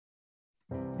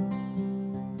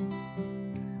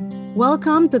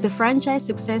Welcome to the Franchise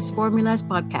Success Formulas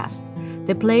podcast,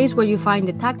 the place where you find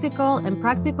the tactical and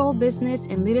practical business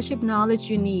and leadership knowledge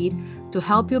you need to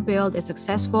help you build a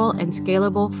successful and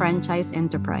scalable franchise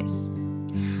enterprise.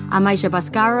 I'm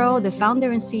Aicha, the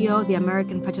founder and CEO of the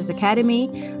American Franchise Academy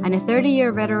and a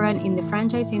 30-year veteran in the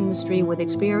franchise industry with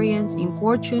experience in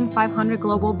Fortune 500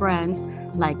 global brands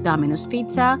like Domino's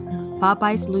Pizza,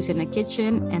 Popeyes Louisiana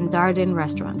Kitchen, and Darden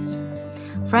Restaurants.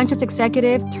 Franchise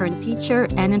executive turned teacher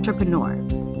and entrepreneur.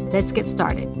 Let's get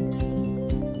started.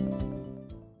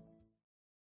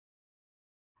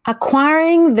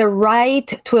 Acquiring the right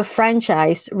to a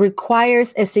franchise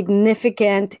requires a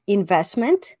significant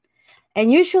investment. And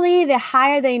usually the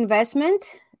higher the investment,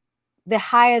 the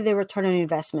higher the return on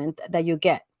investment that you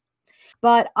get.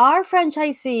 But are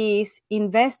franchisees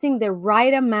investing the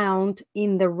right amount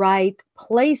in the right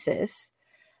places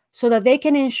so that they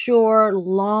can ensure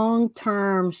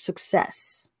long-term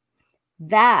success?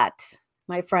 That,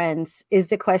 my friends, is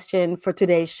the question for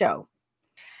today's show.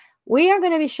 We are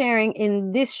going to be sharing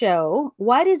in this show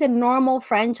what is a normal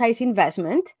franchise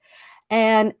investment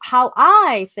and how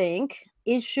I think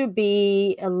it should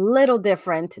be a little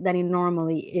different than it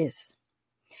normally is.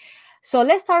 So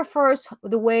let's start first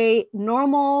with the way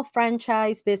normal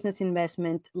franchise business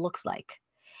investment looks like.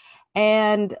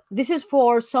 And this is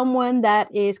for someone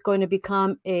that is going to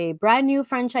become a brand new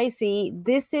franchisee.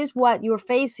 This is what you're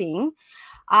facing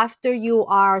after you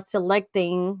are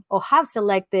selecting or have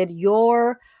selected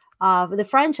your the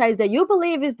franchise that you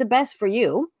believe is the best for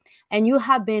you, and you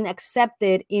have been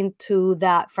accepted into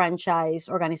that franchise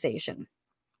organization.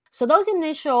 So those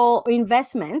initial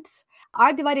investments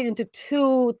are divided into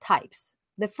two types.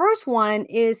 The first one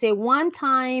is a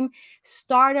one-time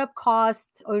startup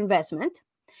cost or investment.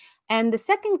 And the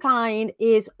second kind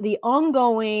is the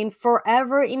ongoing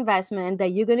forever investment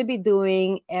that you're going to be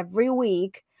doing every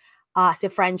week as a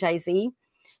franchisee,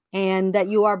 and that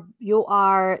you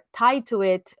are tied to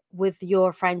it with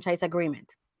your franchise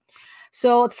agreement.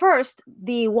 So first,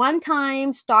 the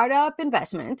one-time startup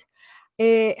investment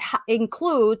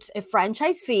includes a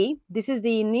franchise fee. This is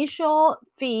the initial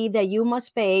fee that you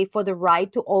must pay for the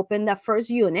right to open the first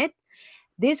unit.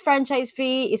 This franchise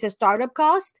fee is a startup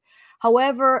cost.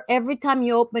 However, every time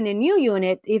you open a new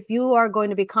unit, if you are going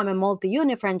to become a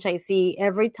multi-unit franchisee,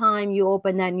 every time you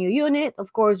open that new unit,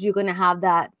 of course, you're going to have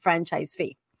that franchise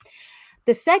fee.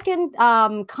 The second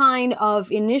kind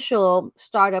of initial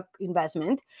startup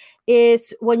investment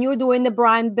is when you're doing the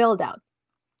brand build-out.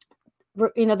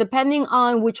 Depending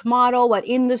on which model, what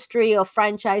industry or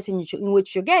franchise in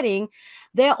which you're getting,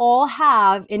 they all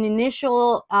have an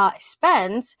initial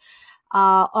expense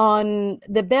on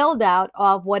the build out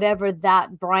of whatever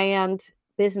that brand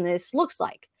business looks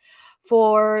like.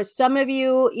 For some of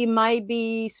you, it might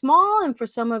be small, and for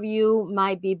some of you,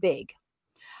 might be big.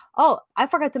 Oh, I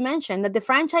forgot to mention that the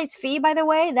franchise fee, by the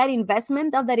way, that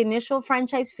investment of that initial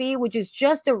franchise fee, which is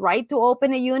just the right to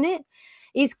open a unit,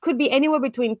 could be anywhere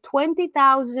between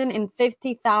 $20,000 and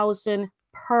 $50,000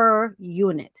 per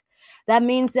unit. That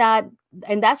means that,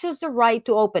 and that's just the right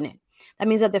to open it. That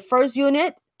means that the first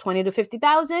unit, $20,000 to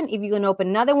 $50,000. If you're going to open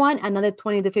another one, another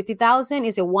 $20,000 to $50,000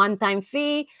 is a one-time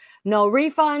fee, no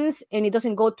refunds, and it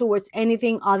doesn't go towards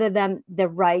anything other than the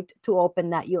right to open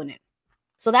that unit.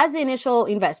 So that's the initial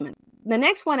investment. The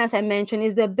next one, as I mentioned,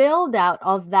 is the build out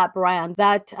of that brand,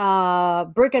 that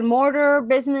brick and mortar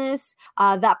business,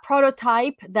 that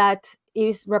prototype that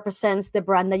represents the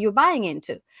brand that you're buying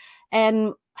into.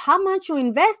 And how much you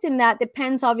invest in that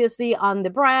depends obviously on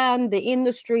the brand, the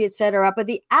industry, etc. But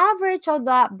the average of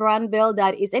that brand build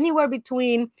out is anywhere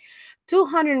between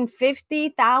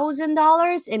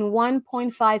 $250,000 and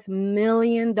 $1.5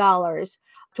 million to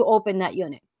open that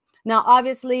unit. Now,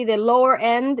 obviously, the lower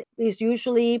end is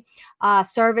usually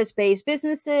service-based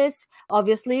businesses.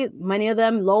 Obviously, many of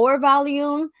them lower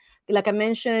volume. Like I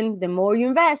mentioned, the more you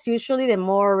invest, usually the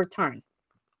more return.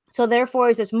 So therefore,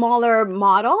 it's a smaller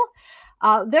model.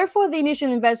 Therefore, the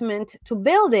initial investment to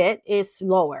build it is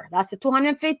lower. That's a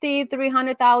 $250,000,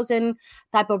 $300,000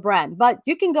 type of brand. But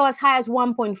you can go as high as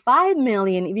 $1.5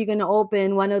 million if you're going to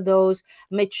open one of those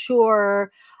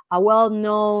mature,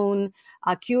 well-known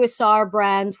QSR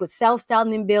brands with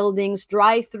self-standing buildings,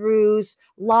 drive-throughs,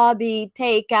 lobby,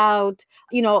 takeout.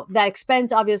 That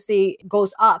expense obviously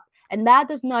goes up. And that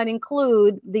does not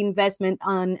include the investment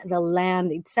on the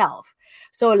land itself.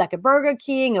 So like a Burger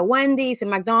King, a Wendy's, a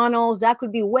McDonald's, that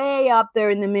could be way up there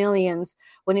in the millions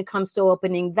when it comes to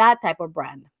opening that type of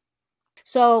brand.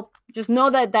 So just know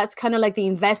that that's kind of like the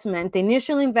investment, the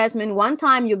initial investment. One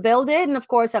time you build it, and of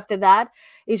course, after that,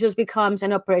 it just becomes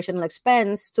an operational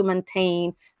expense to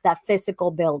maintain that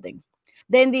physical building.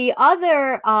 Then the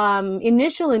other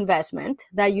initial investment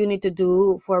that you need to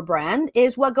do for a brand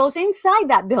is what goes inside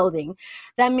that building.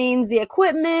 That means the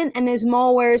equipment and the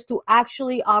smallwares to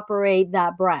actually operate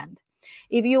that brand.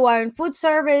 If you are in food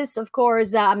service, of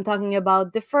course, I'm talking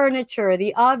about the furniture,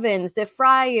 the ovens, the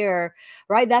fryer,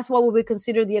 right? That's what we would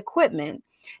consider the equipment.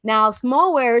 Now,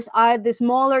 smallwares are the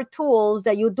smaller tools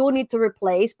that you do need to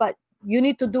replace, but you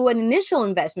need to do an initial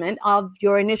investment of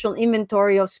your initial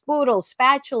inventory of spoodles,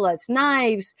 spatulas,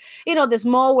 knives, the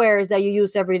smallwares that you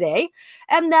use every day.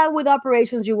 And that with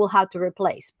operations, you will have to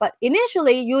replace. But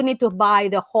initially, you need to buy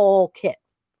the whole kit.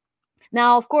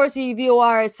 Now, of course, if you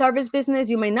are a service business,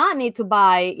 you may not need to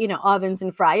buy, ovens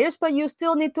and fryers, but you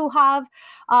still need to have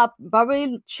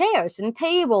probably chairs and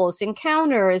tables and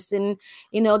counters and,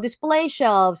 display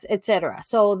shelves, etc.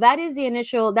 So that's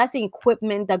the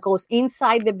equipment that goes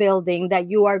inside the building that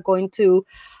you are going to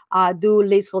do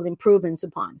leasehold improvements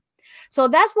upon. So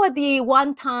that's what the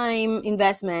one-time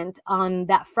investment on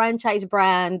that franchise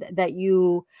brand that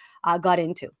you got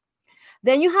into.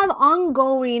 Then you have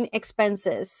ongoing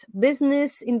expenses,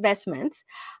 business investments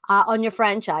on your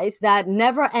franchise that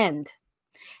never end.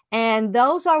 And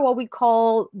those are what we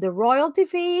call the royalty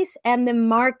fees and the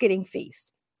marketing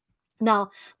fees.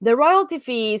 Now, the royalty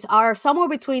fees are somewhere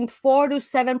between 4 to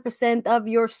 7% of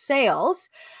your sales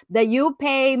that you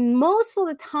pay most of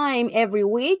the time every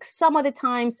week, some of the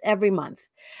times every month.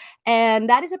 And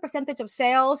that is a percentage of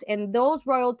sales, and those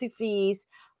royalty fees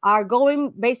are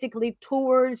going basically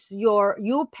towards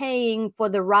you paying for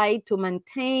the right to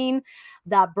maintain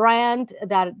that brand,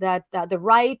 that the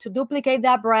right to duplicate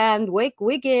that brand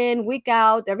week in, week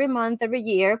out, every month, every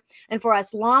year. And for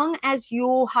as long as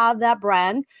you have that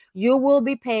brand, you will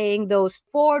be paying those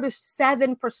 4 to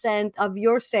 7% of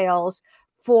your sales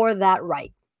for that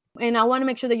right. And I want to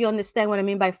make sure that you understand what I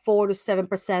mean by 4 to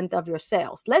 7% of your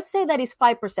sales. Let's say that is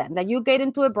 5%, that you get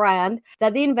into a brand,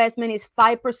 that the investment is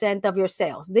 5% of your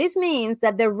sales. This means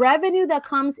that the revenue that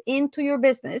comes into your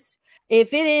business,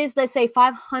 if it is, let's say,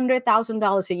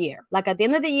 $500,000 a year, like at the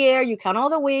end of the year, you count all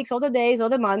the weeks, all the days, all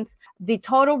the months, the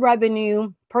total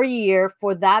revenue per year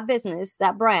for that business,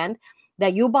 that brand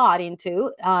that you bought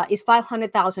into is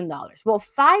 $500,000. Well,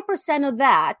 5% of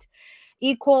that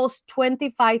equals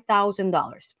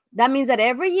 $25,000. That means that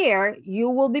every year you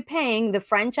will be paying the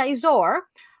franchisor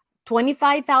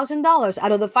 $25,000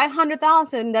 out of the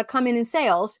 $500,000 that come in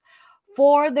sales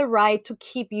for the right to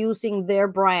keep using their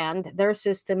brand, their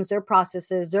systems, their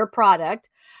processes, their product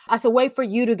as a way for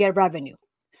you to get revenue.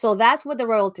 So that's what the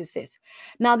royalties is.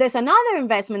 Now, there's another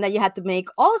investment that you have to make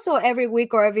also every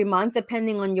week or every month,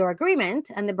 depending on your agreement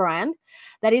and the brand,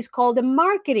 that is called the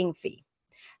marketing fee.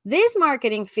 This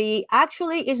marketing fee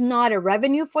actually is not a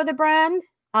revenue for the brand,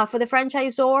 for the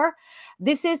franchisor.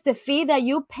 This is the fee that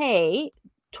you pay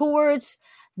towards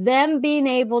them being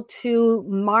able to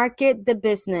market the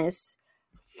business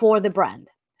for the brand.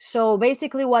 So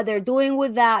basically what they're doing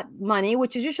with that money,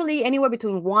 which is usually anywhere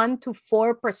between 1 to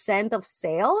 4% of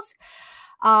sales,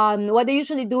 what they're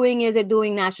usually doing is they're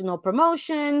doing national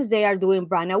promotions. They are doing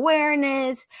brand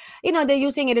awareness. They're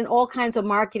using it in all kinds of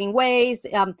marketing ways.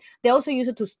 They also use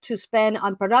it to spend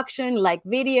on production, like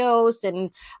videos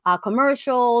and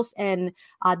commercials and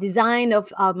design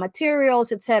of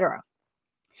materials, etc.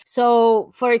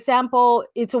 So, for example,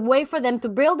 it's a way for them to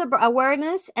build the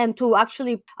awareness and to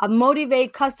actually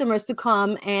motivate customers to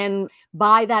come and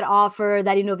buy that offer,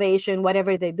 that innovation,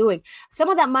 whatever they're doing. Some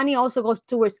of that money also goes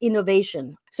towards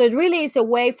innovation. So it really is a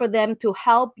way for them to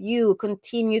help you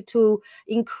continue to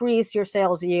increase your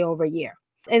sales year over year.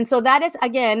 And so that is,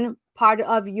 again, part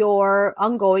of your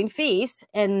ongoing fees,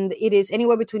 and it is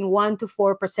anywhere between 1 to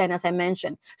 4%, as I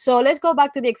mentioned. So let's go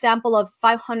back to the example of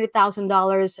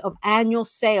 $500,000 of annual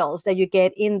sales that you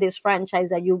get in this franchise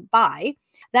that you buy.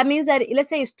 That means that, let's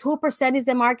say it's 2% is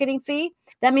the marketing fee.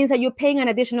 That means that you're paying an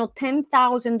additional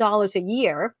 $10,000 a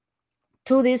year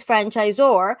to this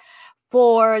franchisor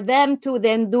for them to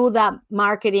then do that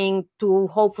marketing to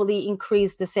hopefully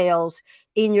increase the sales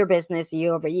in your business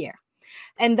year over year.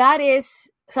 And that is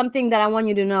something that I want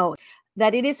you to know,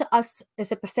 that it is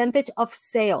a percentage of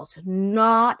sales,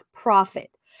 not profit.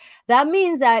 That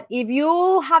means that if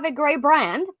you have a great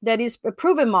brand that is a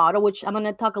proven model, which I'm going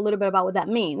to talk a little bit about what that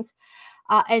means,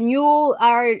 and you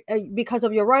are, because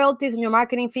of your royalties and your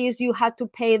marketing fees, you have to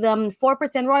pay them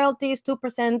 4% royalties,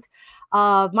 2%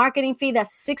 marketing fee,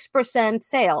 that's 6%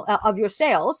 sale of your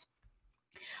sales,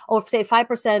 or say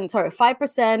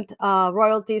 5%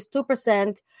 royalties,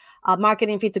 2%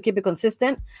 marketing fee to keep it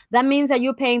consistent. That means that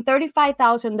you're paying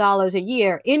 $35,000 a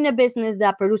year in a business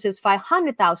that produces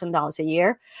 $500,000 a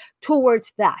year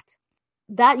towards that.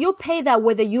 That you pay that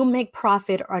whether you make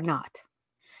profit or not.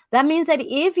 That means that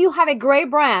if you have a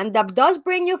great brand that does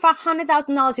bring you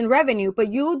 $500,000 in revenue,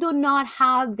 but you do not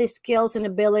have the skills and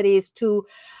abilities to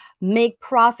make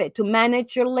profit, to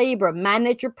manage your labor,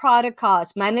 manage your product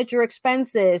costs, manage your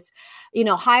expenses,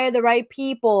 hire the right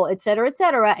people, et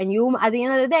cetera, and you, at the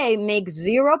end of the day, make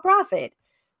zero profit,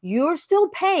 you're still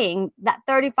paying that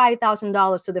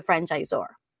 $35,000 to the franchisor.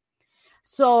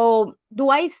 So do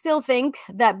I still think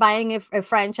that buying a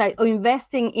franchise or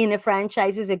investing in a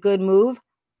franchise is a good move?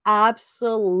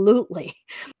 Absolutely.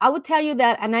 I would tell you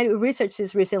that, and I researched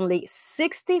this recently,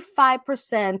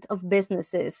 65% of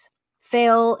businesses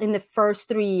fail in the first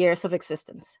 3 years of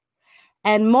existence.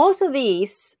 And most of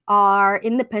these are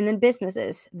independent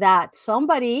businesses that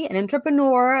somebody, an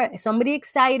entrepreneur, somebody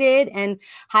excited and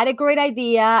had a great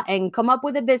idea and come up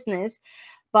with a business,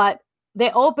 but they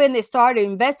start to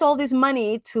invest all this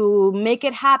money to make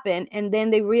it happen. And then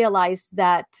they realize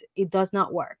that it does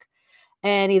not work.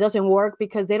 And it doesn't work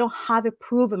because they don't have a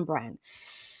proven brand.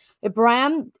 A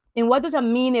brand, and what does that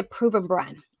mean, a proven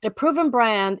brand? A proven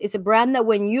brand is a brand that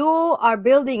when you are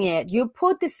building it, you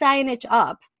put the signage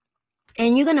up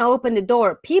and you're going to open the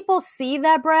door. People see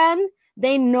that brand.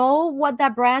 They know what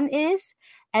that brand is.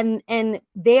 And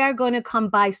they are going to come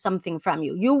buy something from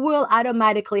you. You will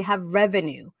automatically have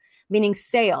revenue, meaning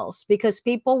sales, because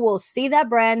people will see that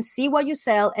brand, see what you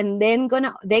sell, and then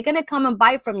they're gonna come and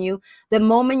buy from you the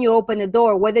moment you open the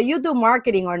door, whether you do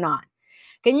marketing or not.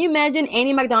 Can you imagine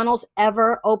any McDonald's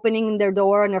ever opening their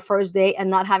door on their first day and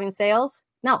not having sales?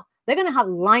 No, they're gonna have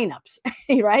lineups,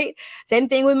 right? Same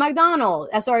thing with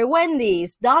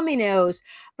Wendy's, Domino's,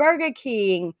 Burger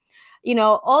King,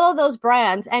 all of those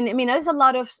brands. And I mean, there's a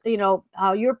lot of,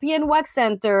 European Wax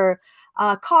Center,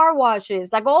 car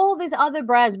washes, like all these other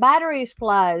brands, Batteries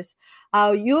Plus,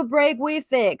 You Break, We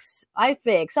Fix, I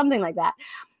Fix, something like that.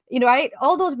 Right?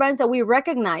 All those brands that we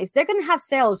recognize, they're going to have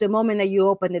sales the moment that you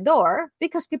open the door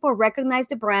because people recognize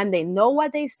the brand. They know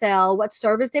what they sell, what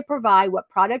service they provide, what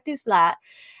product is that.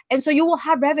 And so you will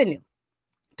have revenue.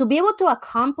 To be able to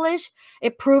accomplish a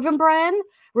proven brand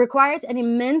requires an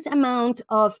immense amount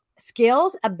of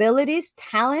skills, abilities,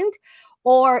 talent,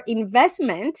 or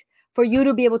investment for you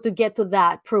to be able to get to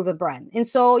that proven brand. And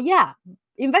so, yeah,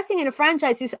 investing in a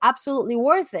franchise is absolutely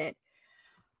worth it,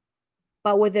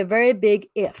 but with a very big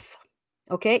if,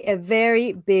 okay? A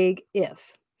very big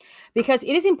if. Because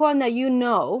it is important that you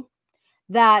know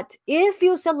that if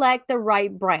you select the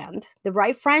right brand, the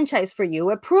right franchise for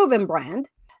you, a proven brand,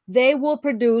 they will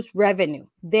produce revenue.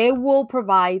 They will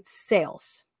provide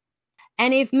sales.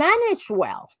 And if managed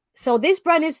well, so this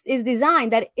brand is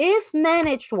designed that if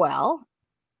managed well,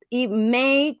 it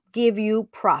may give you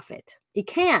profit. It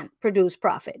can produce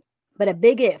profit, but a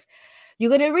big if. You're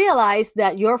going to realize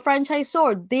that your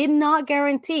franchisor did not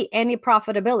guarantee any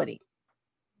profitability.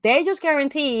 They just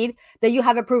guaranteed that you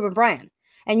have a proven brand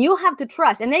and you have to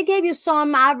trust. And they gave you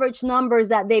some average numbers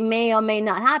that they may or may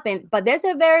not happen, but there's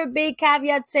a very big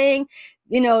caveat saying,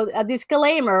 a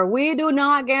disclaimer, we do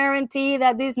not guarantee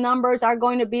that these numbers are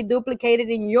going to be duplicated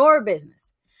in your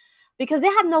business because they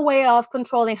have no way of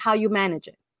controlling how you manage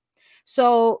it.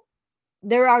 So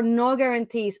there are no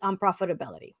guarantees on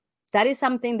profitability. That is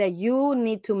something that you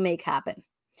need to make happen.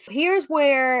 Here's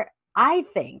where I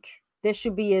think there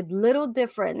should be a little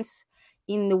difference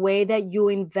in the way that you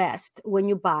invest when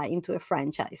you buy into a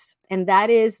franchise. And that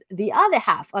is the other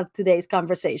half of today's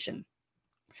conversation.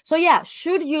 So yeah,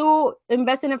 should you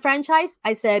invest in a franchise?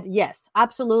 I said, yes,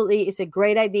 absolutely. It's a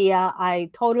great idea. I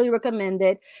totally recommend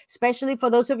it, especially for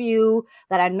those of you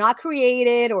that are not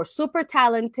creative or super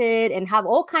talented and have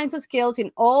all kinds of skills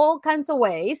in all kinds of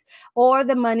ways, or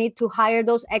the money to hire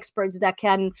those experts that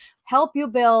can help you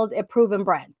build a proven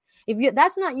brand. If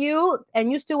that's not you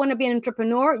and you still want to be an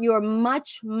entrepreneur, you're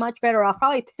much, much better off,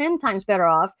 probably 10 times better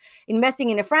off investing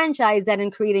in a franchise than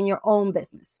in creating your own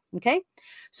business. Okay.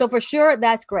 So for sure,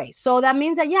 that's great. So that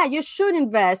means that, yeah, you should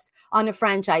invest on a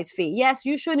franchise fee. Yes,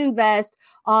 you should invest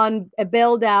on a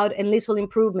build out and leasehold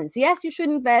improvements. Yes, you should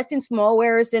invest in small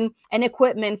wares and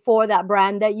equipment for that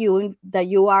brand that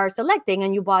you are selecting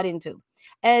and you bought into.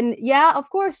 And yeah, of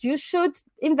course, you should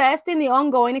invest in the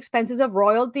ongoing expenses of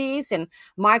royalties and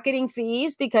marketing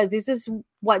fees, because this is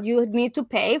what you need to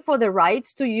pay for the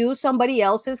rights to use somebody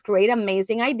else's great,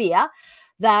 amazing idea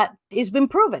that has been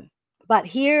proven. But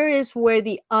here is where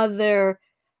the other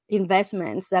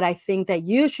investments that I think that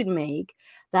you should make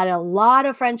that a lot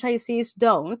of franchisees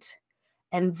don't.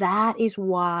 And that is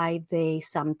why they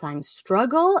sometimes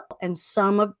struggle and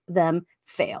some of them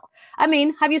fail. I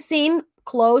mean, have you seen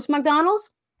closed McDonald's?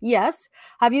 Yes.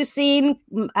 Have you seen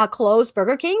closed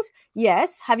Burger Kings?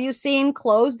 Yes. Have you seen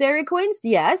closed Dairy Queens?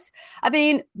 Yes. I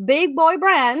mean, big boy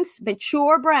brands,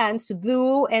 mature brands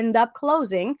do end up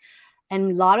closing.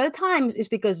 And a lot of the times it's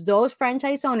because those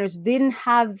franchise owners didn't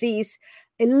have these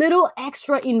a little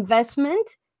extra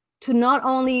investment to not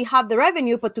only have the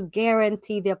revenue, but to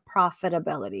guarantee their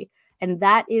profitability. And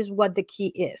that is what the key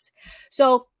is.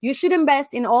 So you should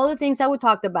invest in all the things that we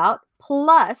talked about,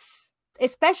 plus,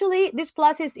 especially this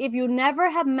plus is if you never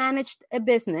have managed a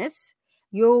business,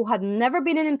 you have never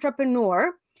been an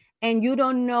entrepreneur, and you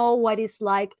don't know what it's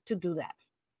like to do that.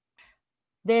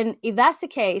 Then if that's the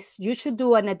case, you should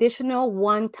do an additional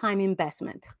one-time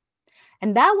investment.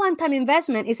 And that one-time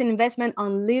investment is an investment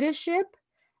on leadership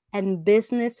and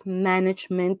business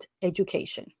management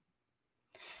education.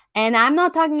 And I'm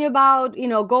not talking about,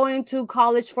 going to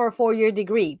college for a 4-year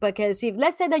degree, because if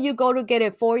let's say that you go to get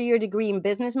a 4-year degree in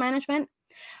business management,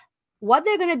 what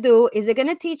they're going to do is they're going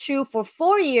to teach you for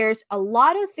 4 years a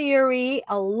lot of theory,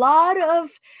 a lot of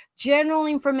general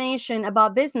information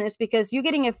about business, because you're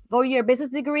getting a 4-year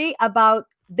business degree about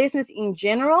business in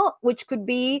general, which could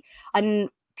be on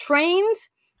trains,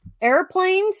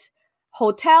 airplanes,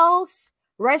 hotels,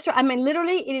 restaurant. I mean,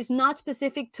 literally, it is not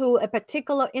specific to a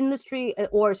particular industry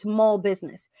or small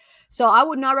business. So I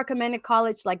would not recommend a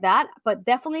college like that, but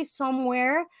definitely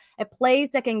somewhere, a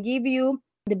place that can give you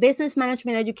the business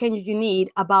management education you need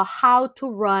about how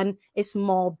to run a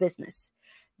small business.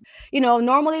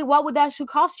 Normally, what would that should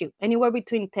cost you? Anywhere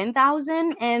between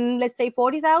 10,000 and let's say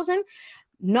 40,000.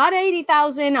 Not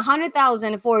 80,000,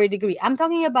 100,000 for a degree. I'm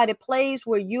talking about a place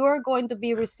where you're going to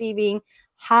be receiving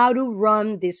how to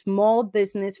run this small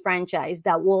business franchise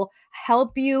that will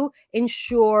help you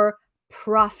ensure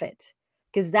profit,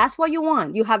 because that's what you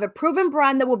want. You have a proven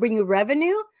brand that will bring you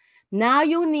revenue. Now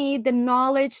you need the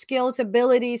knowledge, skills,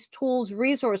 abilities, tools,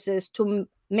 resources to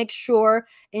ensure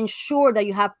that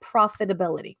you have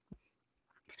profitability.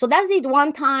 So that's the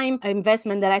one-time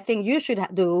investment that I think you should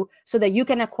do so that you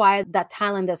can acquire that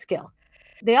talent, that skill.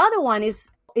 The other one is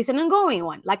an ongoing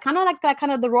one, like kind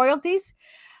of the royalties.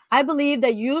 I believe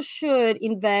that you should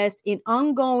invest in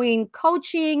ongoing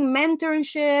coaching,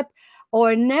 mentorship,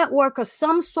 or a network of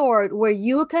some sort where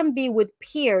you can be with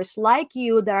peers like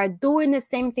you that are doing the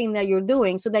same thing that you're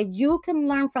doing, so that you can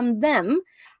learn from them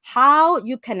how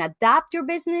you can adapt your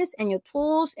business and your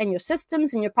tools and your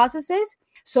systems and your processes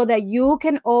so that you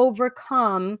can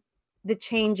overcome the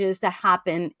changes that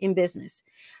happen in business.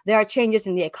 There are changes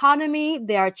in the economy.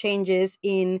 There are changes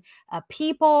in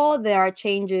people. There are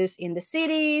changes in the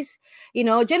cities.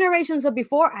 Generations of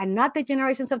before are not the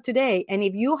generations of today. And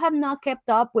if you have not kept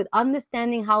up with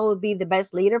understanding how to be the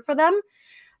best leader for them,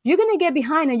 you're going to get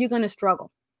behind and you're going to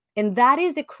struggle. And that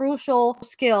is a crucial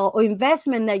skill or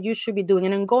investment that you should be doing,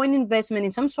 an ongoing investment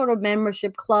in some sort of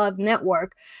membership club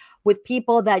network with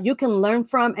people that you can learn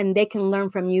from and they can learn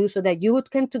from you, so that you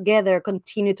can together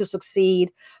continue to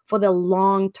succeed for the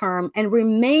long term and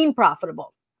remain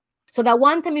profitable. So that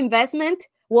one-time investment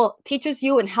teaches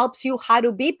you and helps you how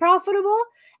to be profitable,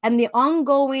 and the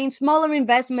ongoing smaller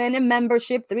investment in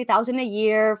membership, 3,000 a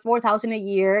year, 4,000 a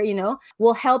year,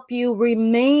 will help you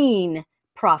remain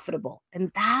profitable.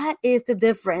 And that is the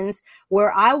difference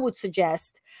where I would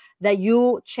suggest that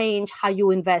you change how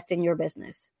you invest in your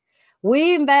business.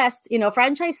 We invest,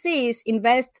 franchisees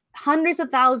invest hundreds of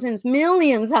thousands,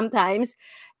 millions sometimes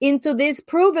into this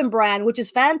proven brand, which is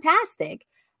fantastic,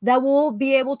 that will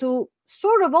be able to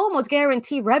sort of almost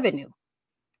guarantee revenue.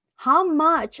 How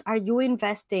much are you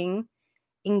investing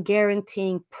in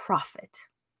guaranteeing profit?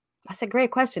 That's a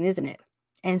great question, isn't it?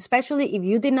 And especially if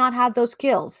you did not have those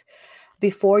skills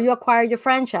before you acquire your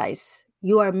franchise,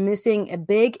 you are missing a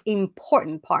big,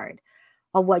 important part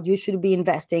of what you should be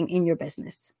investing in your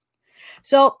business.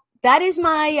 So that is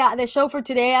my the show for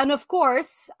today. And of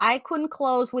course, I couldn't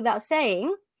close without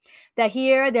saying that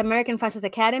here at the American Franchise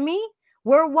Academy,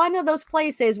 we're one of those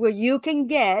places where you can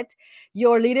get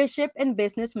your leadership and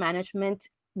business management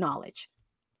knowledge.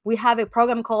 We have a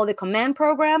program called the Command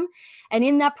Program. And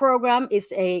in that program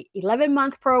is a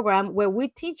 11-month program where we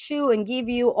teach you and give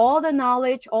you all the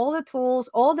knowledge, all the tools,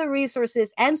 all the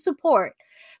resources and support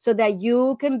so that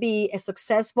you can be a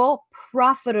successful,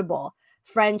 profitable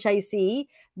franchisee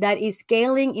that is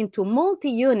scaling into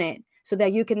multi-unit, so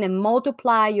that you can then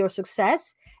multiply your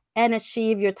success and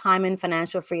achieve your time and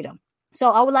financial freedom.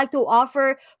 So I would like to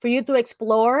offer for you to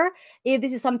explore if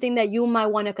this is something that you might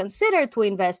want to consider to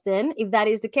invest in. If that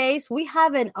is the case, we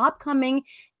have an upcoming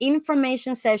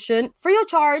information session free of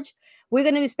charge We're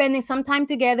going to be spending some time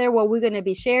together where we're going to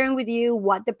be sharing with you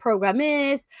what the program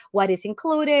is, what is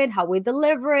included, how we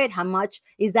deliver it, how much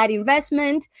is that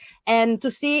investment, and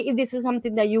to see if this is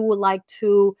something that you would like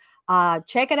to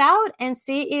check it out and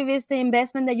see if it's the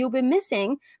investment that you've been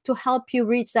missing to help you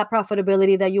reach that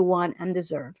profitability that you want and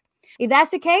deserve. If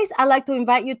that's the case, I'd like to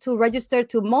invite you to register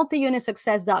to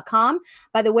multiunitsuccess.com.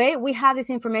 By the way, we have this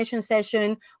information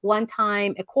session one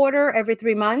time a quarter, every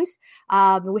 3 months.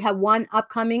 We have one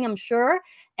upcoming, I'm sure.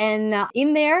 And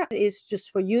in there is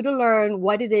just for you to learn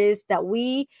what it is that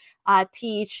we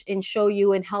teach and show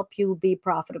you and help you be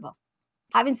profitable.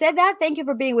 Having said that, thank you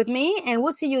for being with me, and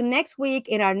we'll see you next week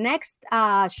in our next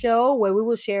show where we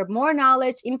will share more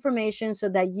knowledge, information so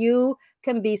that you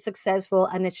can be successful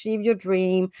and achieve your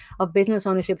dream of business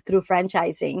ownership through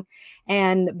franchising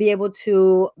and be able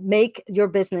to make your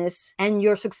business and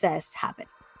your success happen.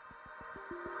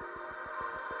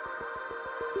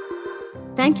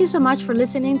 Thank you so much for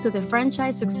listening to the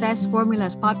Franchise Success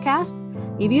Formulas podcast.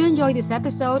 If you enjoyed this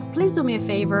episode, please do me a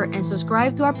favor and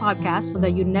subscribe to our podcast so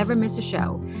that you never miss a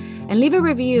show. And leave a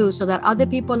review so that other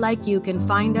people like you can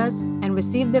find us and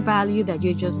receive the value that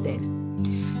you just did.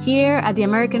 Here at the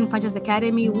American Franchise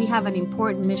Academy, we have an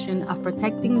important mission of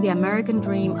protecting the American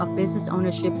dream of business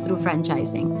ownership through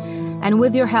franchising. And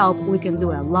with your help, we can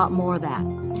do a lot more of that.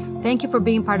 Thank you for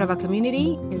being part of our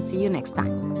community, and see you next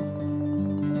time.